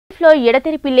ఖరీఫ్లో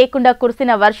ఎడతెరిపి లేకుండా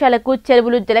కురిసిన వర్షాలకు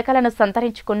చెరువులు జలకలను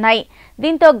సంతరించుకున్నాయి.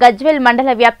 దీంతో గజ్వేల్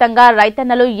మండల వ్యాప్తంగా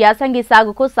రైతన్నలు యాసంగి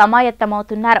సాగుకు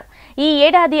సమాయత్తమవుతున్నారు. ఈ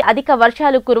ఏడాది అధిక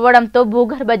వర్షాలు కురవడంతో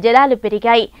భూగర్భ జలాలు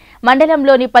పెరిగాయి.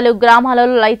 మండలంలోని పలు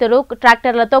గ్రామాలలో రైతులు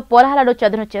ట్రాక్టర్లతో పొలాలను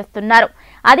చదును చేస్తున్నారు.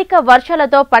 అధిక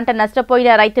వర్షాలతో పంట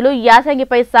నష్టపోయిన రైతులు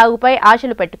యాసంగిపై సాగుపై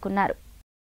ఆశలు పెట్టుకున్నారు.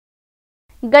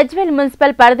 గజ్వేల్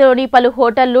మున్సిపల్ పరిధిలోని పలు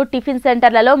హోటళ్లు, టిఫిన్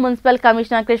సెంటర్లలో మున్సిపల్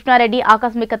కమిషనర్ కృష్ణారెడ్డి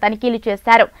ఆకస్మిక తనిఖీలు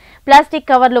చేశారు. ప్లాస్టిక్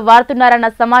కవర్లు వాడుతున్నారన్న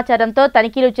సమాచారంతో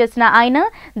తనిఖీలు చేసిన ఆయన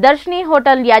దర్శిని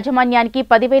హోటల్ యాజమాన్యానికి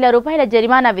 10,000 రూపాయల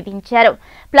జరిమానా విధించారు.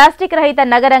 ప్లాస్టిక్ రహిత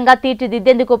నగరంగా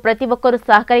తీర్చిదిద్దేందుకు ప్రతి ఒక్కరూ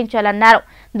సహకరించాలన్నారు.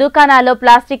 దుకాణాల్లో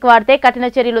ప్లాస్టిక్ వాడితే కఠిన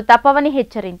చర్యలు తప్పవని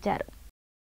హెచ్చరించారు.